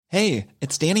Hey,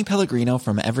 it's Danny Pellegrino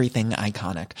from Everything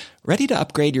Iconic. Ready to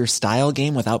upgrade your style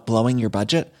game without blowing your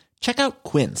budget? Check out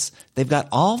Quince. They've got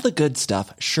all the good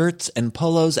stuff, shirts and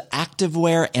polos,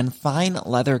 activewear, and fine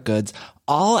leather goods,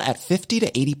 all at 50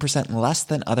 to 80% less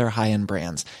than other high-end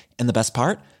brands. And the best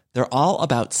part? They're all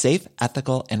about safe,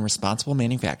 ethical, and responsible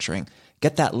manufacturing.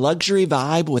 Get that luxury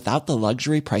vibe without the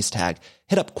luxury price tag.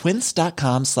 Hit up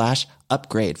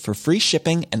quince.com/upgrade for free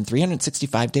shipping and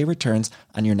 365-day returns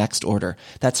on your next order.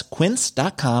 That's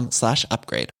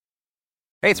quince.com/upgrade.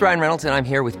 Hey, it's Ryan Reynolds, and I'm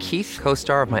here with Keith,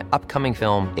 co-star of my upcoming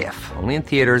film, If, only in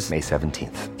theaters May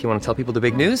 17th. Do you want to tell people the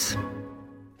big news?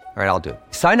 All right, I'll do it.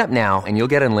 Sign up now and you'll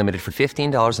get unlimited for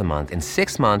 $15 a month and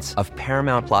 6 months of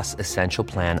Paramount Plus Essential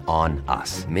Plan on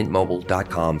us.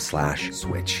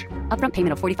 MintMobile.com/switch. Upfront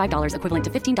payment of $45 equivalent to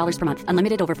 $15 per month.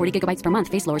 Unlimited over 40 gigabytes per month.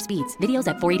 Face lower speeds. Videos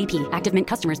at 480p. Active Mint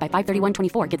customers by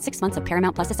 531.24 get 6 months of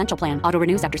Paramount Plus Essential Plan. Auto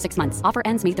renews after 6 months. Offer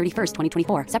ends May 31st,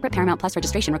 2024. Separate Paramount Plus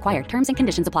registration required. Terms and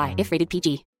conditions apply if rated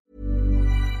PG.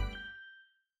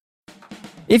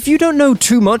 If you don't know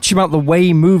too much about the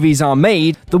way movies are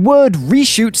made, the word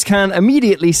reshoots can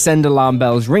immediately send alarm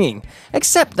bells ringing.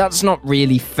 Except that's not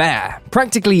really fair.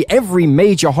 Practically every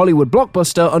major Hollywood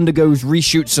blockbuster undergoes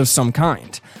reshoots of some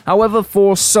kind. However,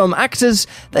 for some actors,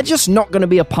 they're just not going to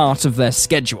be a part of their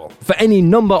schedule, for any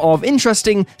number of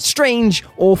interesting, strange,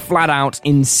 or flat-out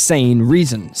insane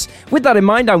reasons. With that in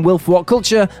mind, I'm Will for What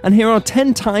Culture, and here are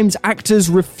 10 times actors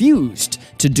refused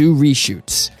to do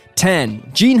reshoots.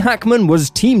 10. Gene Hackman was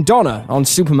Team Donner on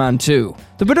Superman 2.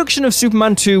 The production of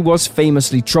Superman 2 was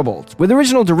famously troubled, with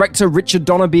original director Richard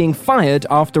Donner being fired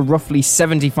after roughly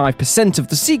 75% of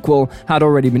the sequel had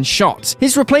already been shot.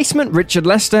 His replacement, Richard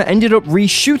Lester, ended up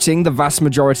reshooting the vast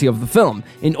majority of the film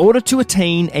in order to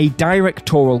attain a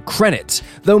directorial credit,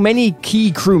 though many key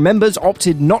crew members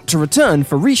opted not to return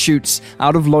for reshoots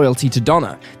out of loyalty to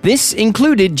Donner. This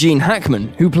included Gene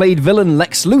Hackman, who played villain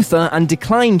Lex Luthor and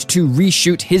declined to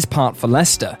reshoot his part for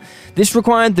Lester. This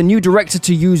required the new director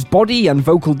to use body and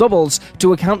vocal doubles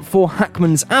to account for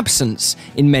Hackman's absence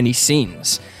in many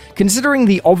scenes. Considering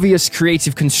the obvious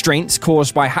creative constraints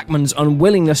caused by Hackman's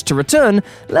unwillingness to return,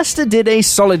 Lester did a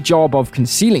solid job of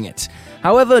concealing it.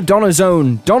 However, Donner's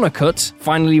own Donner Cut,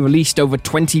 finally released over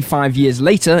 25 years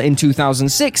later in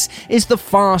 2006, is the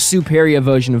far superior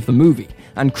version of the movie,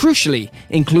 and crucially,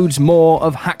 includes more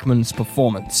of Hackman's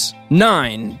performance.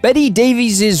 9. Bette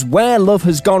Davies' Where Love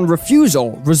Has Gone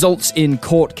refusal results in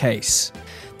court case.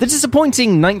 The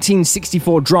disappointing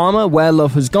 1964 drama Where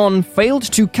Love Has Gone failed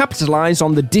to capitalize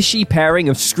on the dishy pairing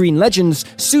of screen legends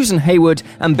Susan Hayward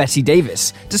and Bette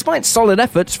Davis, despite solid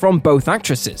efforts from both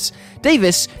actresses.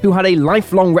 Davis, who had a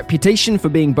lifelong reputation for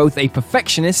being both a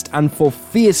perfectionist and for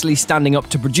fiercely standing up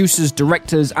to producers,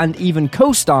 directors, and even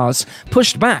co-stars,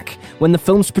 pushed back when the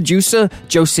film's producer,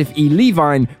 Joseph E.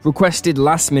 Levine, requested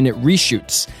last-minute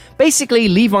reshoots. Basically,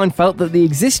 Levine felt that the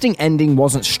existing ending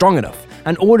wasn't strong enough,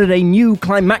 and ordered a new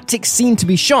climactic scene to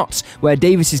be shot where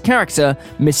Davis's character,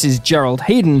 Mrs. Gerald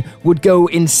Hayden, would go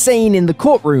insane in the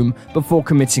courtroom before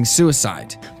committing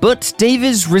suicide. But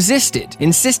Davis resisted,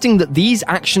 insisting that these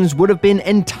actions would have been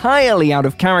entirely out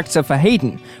of character for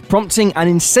Hayden, prompting an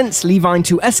incensed Levine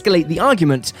to escalate the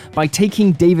argument by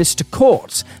taking Davis to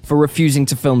court for refusing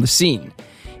to film the scene.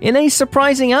 In a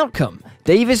surprising outcome,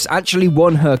 Davis actually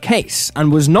won her case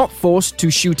and was not forced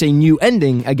to shoot a new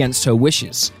ending against her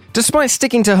wishes. Despite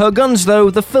sticking to her guns, though,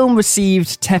 the film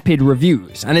received tepid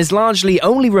reviews and is largely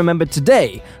only remembered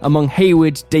today among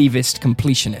Hayward-Davis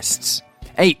completionists.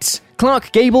 8.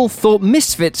 Clark Gable thought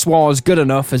Misfits was good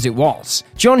enough as it was.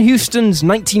 John Huston's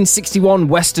 1961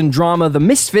 Western drama The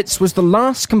Misfits was the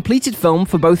last completed film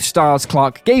for both stars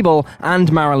Clark Gable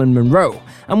and Marilyn Monroe,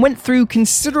 and went through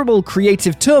considerable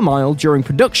creative turmoil during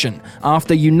production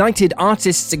after United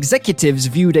Artists executives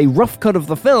viewed a rough cut of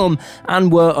the film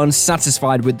and were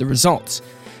unsatisfied with the result.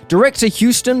 Director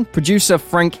Huston, producer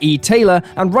Frank E. Taylor,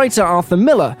 and writer Arthur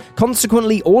Miller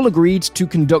consequently all agreed to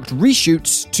conduct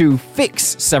reshoots to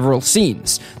fix several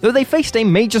scenes, though they faced a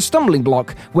major stumbling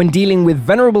block when dealing with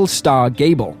venerable star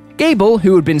Gable. Gable,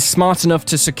 who had been smart enough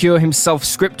to secure himself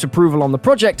script approval on the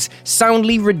project,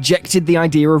 soundly rejected the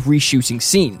idea of reshooting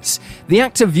scenes. The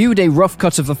actor viewed a rough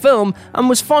cut of the film and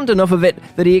was fond enough of it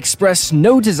that he expressed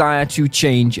no desire to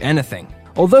change anything.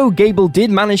 Although Gable did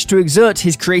manage to exert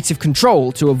his creative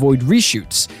control to avoid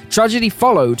reshoots, tragedy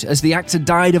followed as the actor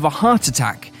died of a heart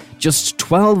attack just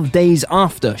 12 days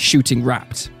after shooting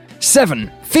wrapped. 7.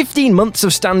 15 months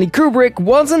of Stanley Kubrick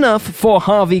was enough for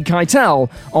Harvey Keitel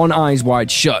on Eyes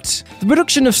Wide Shut. The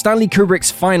production of Stanley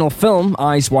Kubrick's final film,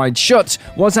 Eyes Wide Shut,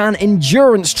 was an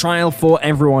endurance trial for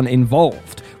everyone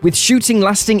involved. with shooting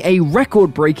lasting a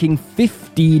record-breaking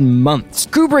 15 months.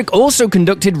 Kubrick also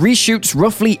conducted reshoots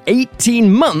roughly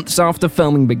 18 months after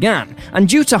filming began, and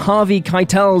due to Harvey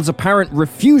Keitel's apparent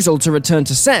refusal to return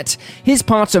to set, his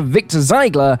part of Victor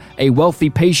Ziegler, a wealthy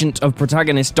patient of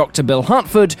protagonist Dr. Bill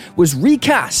Hartford, was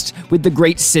recast with the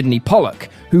great Sidney Pollack,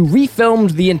 who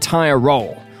refilmed the entire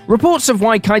role. Reports of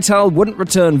why Keitel wouldn't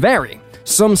return vary.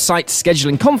 Some cite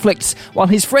scheduling conflicts, while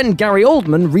his friend Gary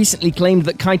Oldman recently claimed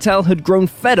that Keitel had grown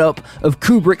fed up of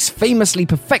Kubrick's famously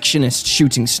perfectionist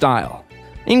shooting style.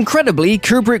 Incredibly,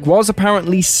 Kubrick was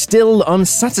apparently still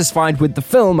unsatisfied with the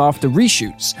film after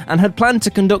reshoots, and had planned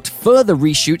to conduct further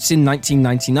reshoots in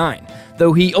 1999,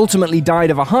 though he ultimately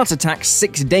died of a heart attack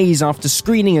 6 days after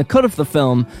screening a cut of the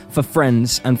film for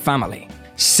friends and family.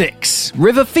 6.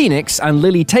 River Phoenix and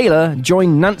Lili Taylor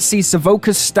joined Nancy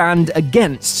Savoca's stand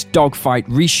against Dogfight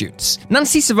reshoots.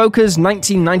 Nancy Savoca's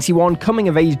 1991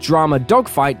 coming-of-age drama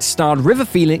Dogfight starred River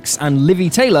Phoenix and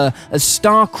Livi Taylor as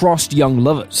star-crossed young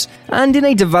lovers. And in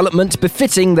a development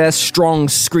befitting their strong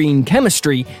screen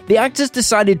chemistry, the actors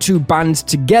decided to band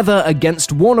together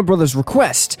against Warner Bros.'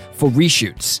 request for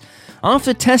reshoots.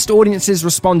 After test audiences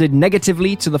responded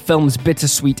negatively to the film's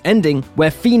bittersweet ending,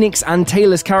 where Phoenix and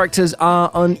Taylor's characters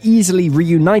are uneasily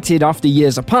reunited after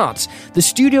years apart, the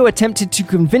studio attempted to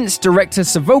convince director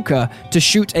Savoca to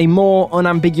shoot a more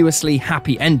unambiguously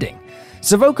happy ending.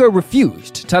 Savoca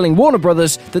refused, telling Warner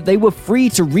Bros. That they were free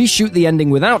to reshoot the ending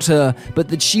without her, but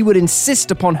that she would insist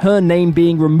upon her name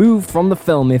being removed from the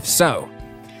film if so.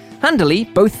 Handily,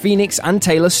 both Phoenix and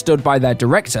Taylor stood by their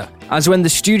director, as when the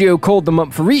studio called them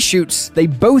up for reshoots, they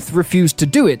both refused to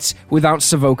do it without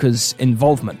Savoca's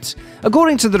involvement.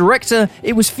 According to the director,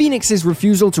 it was Phoenix's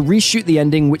refusal to reshoot the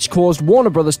ending which caused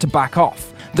Warner Bros. To back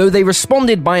off, though they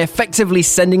responded by effectively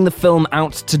sending the film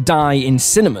out to die in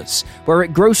cinemas, where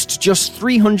it grossed just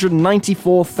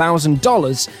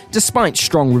 $394,000 despite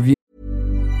strong reviews.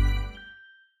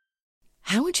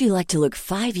 How would you like to look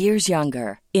 5 years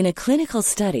younger? In a clinical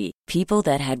study, people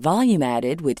that had volume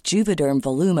added with Juvederm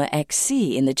Voluma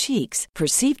XC in the cheeks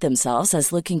perceived themselves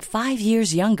as looking 5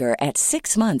 years younger at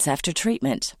 6 months after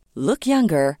treatment. Look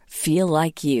younger, feel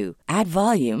like you. Add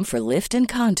volume for lift and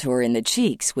contour in the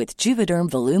cheeks with Juvederm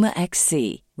Voluma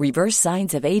XC. Reverse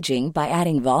signs of aging by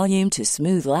adding volume to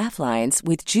smooth laugh lines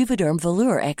with Juvederm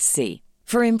Volure XC.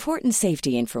 For important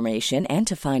safety information and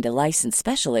to find a licensed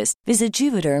specialist, visit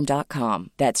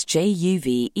Juvederm.com. That's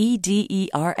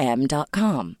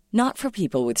JUVEDERM.com. Not for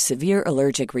people with severe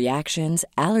allergic reactions,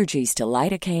 allergies to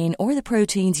lidocaine, or the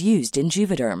proteins used in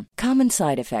Juvederm. Common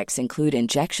side effects include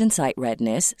injection site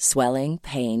redness, swelling,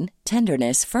 pain,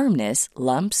 tenderness, firmness,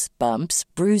 lumps, bumps,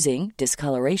 bruising,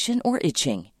 discoloration, or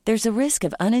itching. There's a risk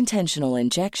of unintentional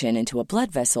injection into a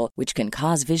blood vessel, which can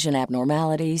cause vision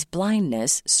abnormalities,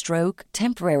 blindness, stroke,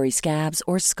 temporary scabs,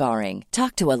 or scarring.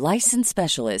 Talk to a licensed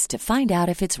specialist to find out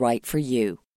if it's right for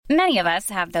you. Many of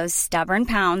us have those stubborn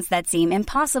pounds that seem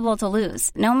impossible to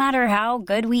lose, no matter how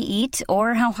good we eat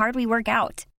or how hard we work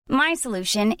out. My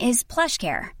solution is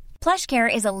PlushCare.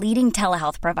 PlushCare is a leading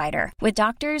telehealth provider with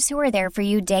doctors who are there for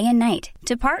you day and night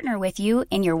to partner with you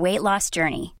in your weight loss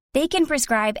journey. They can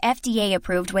prescribe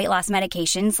FDA-approved weight loss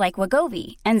medications like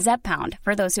Wegovy and Zepbound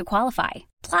for those who qualify.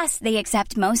 Plus, they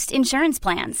accept most insurance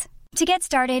plans. To get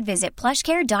started, visit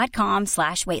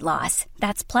plushcare.com/weightloss.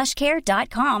 That's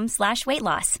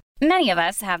plushcare.com/weightloss. Many of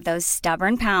us have those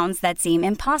stubborn pounds that seem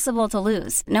impossible to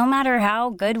lose, no matter how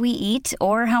good we eat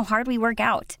or how hard we work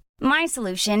out. My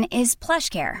solution is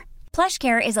PlushCare.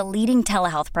 PlushCare is a leading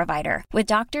telehealth provider with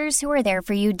doctors who are there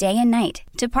for you day and night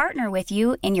to partner with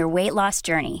you in your weight loss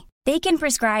journey. They can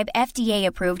prescribe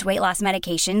FDA-approved weight loss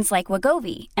medications like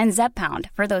Wegovy and Zepbound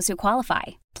for those who qualify.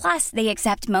 Plus, they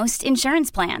accept most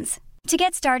insurance plans. To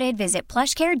get started, visit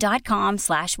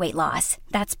plushcare.com/weightloss.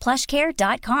 That's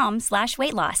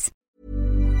plushcare.com/weightloss.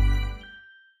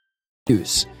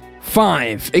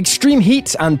 5. Extreme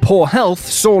heat and poor health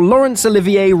saw Laurence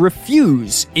Olivier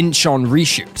refuse Inchon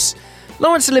reshoots.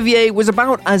 Laurence Olivier was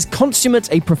about as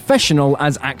consummate a professional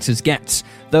as actors get,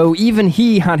 though even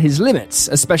he had his limits,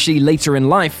 especially later in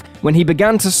life when he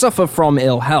began to suffer from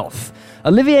ill health.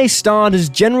 Olivier starred as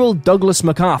General Douglas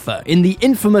MacArthur in the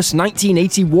infamous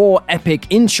 1980 war epic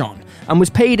Inchon, and was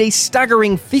paid a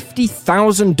staggering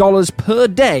 $50,000 per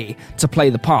day to play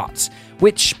the part,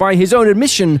 which, by his own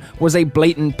admission, was a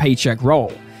blatant paycheck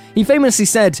role. He famously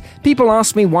said, "People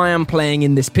ask me why I'm playing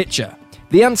in this picture.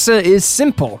 The answer is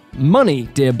simple: money,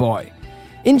 dear boy."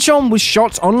 Incheon was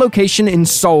shot on location in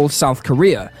Seoul, South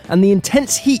Korea, and the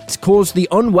intense heat caused the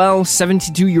unwell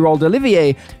 72-year-old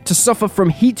Olivier to suffer from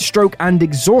heat stroke and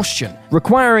exhaustion,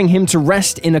 requiring him to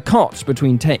rest in a cot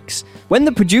between takes. When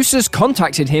the producers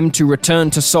contacted him to return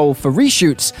to Seoul for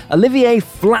reshoots, Olivier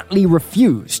flatly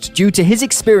refused due to his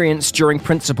experience during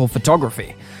principal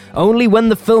photography. Only when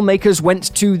the filmmakers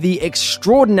went to the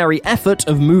extraordinary effort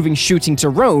of moving shooting to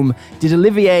Rome did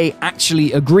Olivier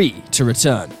actually agree to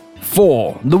return.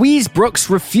 4. Louise Brooks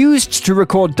refused to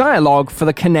record dialogue for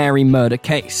the Canary murder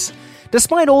case.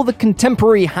 Despite all the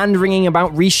contemporary hand-wringing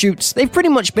about reshoots, they've pretty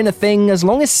much been a thing as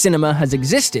long as cinema has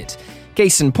existed.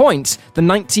 Case in point, the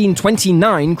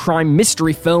 1929 crime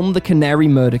mystery film The Canary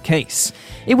Murder Case.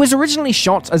 It was originally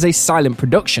shot as a silent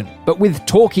production, but with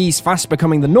talkies fast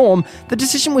becoming the norm, the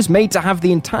decision was made to have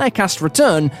the entire cast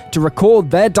return to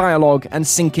record their dialogue and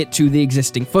sync it to the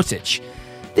existing footage.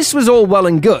 This was all well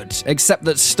and good, except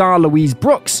that star Louise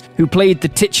Brooks, who played the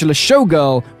titular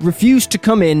showgirl, refused to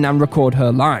come in and record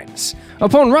her lines.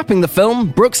 Upon wrapping the film,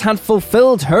 Brooks had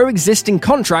fulfilled her existing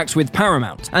contract with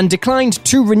Paramount and declined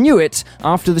to renew it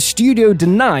after the studio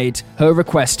denied her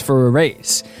request for a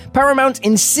raise. Paramount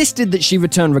insisted that she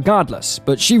return regardless,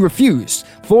 but she refused,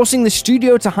 forcing the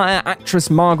studio to hire actress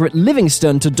Margaret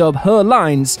Livingston to dub her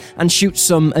lines and shoot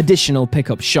some additional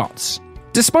pickup shots.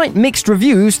 Despite mixed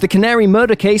reviews, The Canary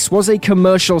Murder Case was a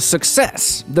commercial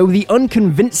success, though the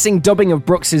unconvincing dubbing of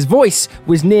Brooks's voice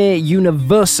was near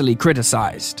universally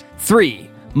criticized. 3.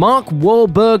 Mark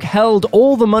Wahlberg held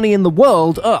all the money in the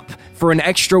world up for an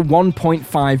extra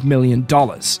 $1.5 million.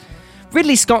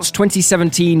 Ridley Scott's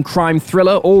 2017 crime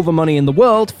thriller All the Money in the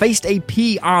World faced a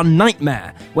PR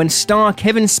nightmare when star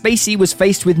Kevin Spacey was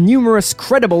faced with numerous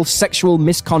credible sexual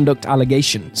misconduct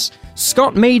allegations.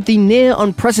 Scott made the near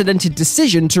unprecedented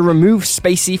decision to remove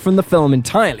Spacey from the film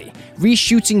entirely,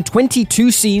 reshooting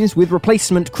 22 scenes with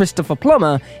replacement Christopher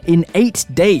Plummer in 8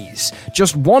 days,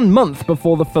 just 1 month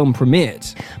before the film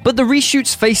premiered. But the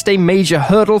reshoots faced a major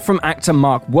hurdle from actor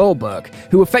Mark Wahlberg,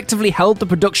 who effectively held the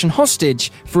production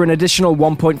hostage for an additional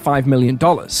 $1.5 million.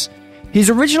 His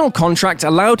original contract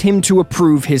allowed him to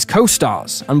approve his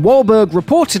co-stars, and Wahlberg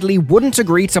reportedly wouldn't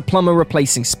agree to Plummer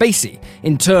replacing Spacey,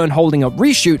 in turn holding up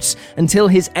reshoots until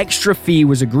his extra fee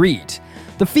was agreed.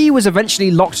 The fee was eventually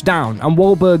locked down, and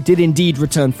Wahlberg did indeed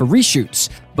return for reshoots,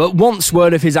 but once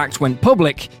word of his act went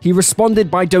public, he responded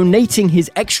by donating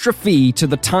his extra fee to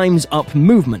the Time's Up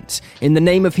movement, in the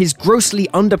name of his grossly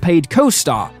underpaid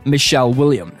co-star, Michelle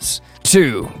Williams.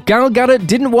 2. Gal Gadot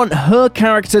didn't want her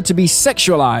character to be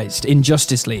sexualized in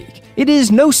Justice League. It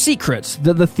is no secret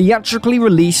that the theatrically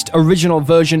released original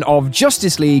version of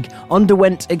Justice League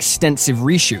underwent extensive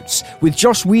reshoots, with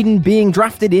Joss Whedon being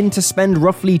drafted in to spend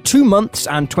roughly 2 months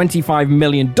and $25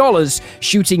 million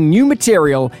shooting new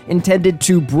material intended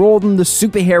to broaden the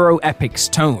superhero epic's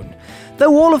tone.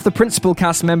 Though all of the principal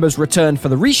cast members returned for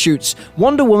the reshoots,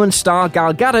 Wonder Woman star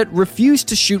Gal Gadot refused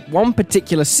to shoot one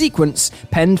particular sequence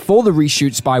penned for the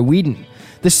reshoots by Whedon.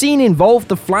 The scene involved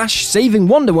the Flash saving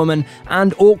Wonder Woman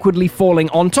and awkwardly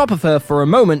falling on top of her for a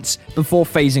moment before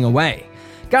phasing away.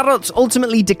 Gadot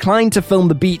ultimately declined to film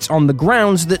the beat on the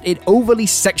grounds that it overly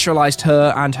sexualized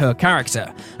her and her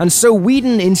character, and so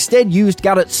Whedon instead used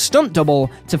Gadot's stunt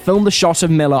double to film the shot of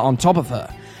Miller on top of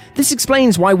her. This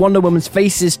explains why Wonder Woman's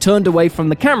face is turned away from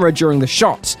the camera during the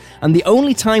shot, and the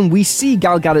only time we see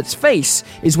Gal Gadot's face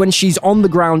is when she's on the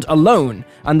ground alone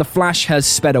and the Flash has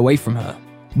sped away from her.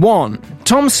 1.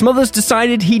 Tom Smothers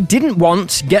decided he didn't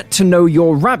want Get to Know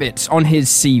Your Rabbit on his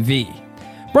CV.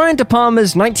 Brian De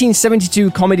Palma's 1972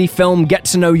 comedy film Get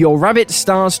to Know Your Rabbit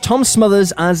stars Tom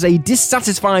Smothers as a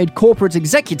dissatisfied corporate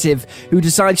executive who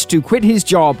decides to quit his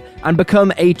job and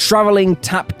become a traveling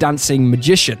tap-dancing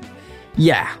magician.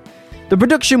 Yeah. The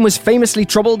production was famously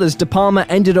troubled as De Palma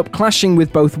ended up clashing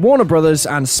with both Warner Brothers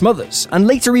and Smothers, and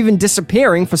later even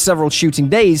disappearing for several shooting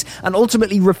days and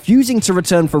ultimately refusing to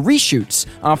return for reshoots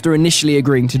after initially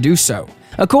agreeing to do so.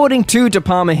 According to De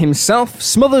Palma himself,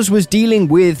 Smothers was dealing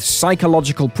with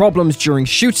psychological problems during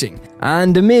shooting,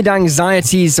 and amid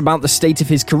anxieties about the state of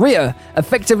his career,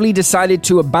 effectively decided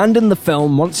to abandon the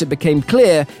film once it became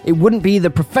clear it wouldn't be the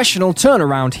professional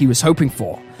turnaround he was hoping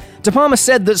for. De Palma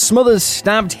said that Smothers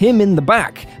stabbed him in the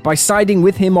back by siding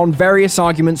with him on various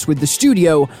arguments with the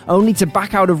studio, only to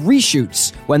back out of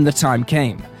reshoots when the time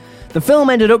came. The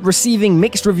film ended up receiving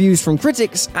mixed reviews from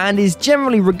critics and is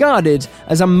generally regarded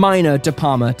as a minor De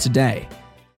Palma today.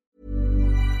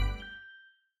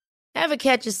 Ever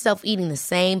catch yourself eating the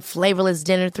same flavorless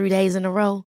dinner 3 days in a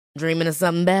row? Dreaming of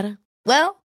something better?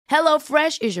 Well,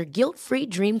 HelloFresh is your guilt-free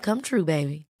dream come true,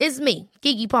 baby. It's me,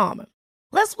 Keke Palmer.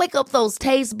 Let's wake up those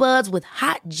taste buds with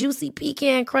hot, juicy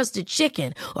pecan-crusted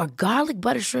chicken or garlic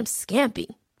butter shrimp scampi.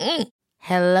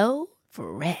 Hello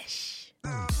Fresh.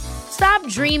 Stop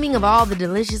dreaming of all the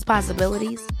delicious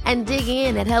possibilities and dig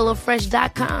in at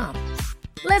HelloFresh.com.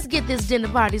 Let's get this dinner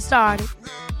party started.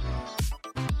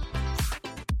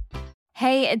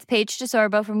 Hey, it's Paige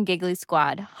DeSorbo from Giggly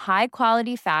Squad. High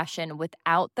quality fashion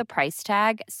without the price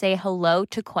tag. Say hello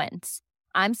to Quince.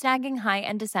 I'm snagging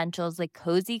high-end essentials like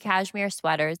cozy cashmere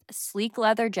sweaters, sleek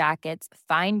leather jackets,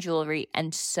 fine jewelry,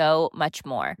 and so much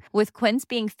more. With Quince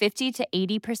being 50 to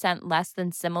 80% less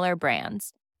than similar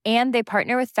brands. And they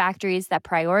partner with factories that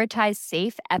prioritize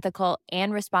safe, ethical,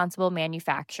 and responsible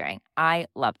manufacturing. I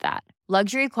love that.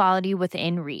 Luxury quality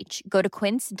within reach. Go to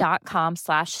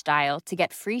quince.com/style to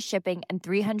get free shipping and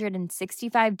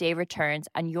 365-day returns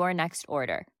on your next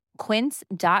order.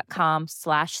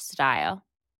 Quince.com/style.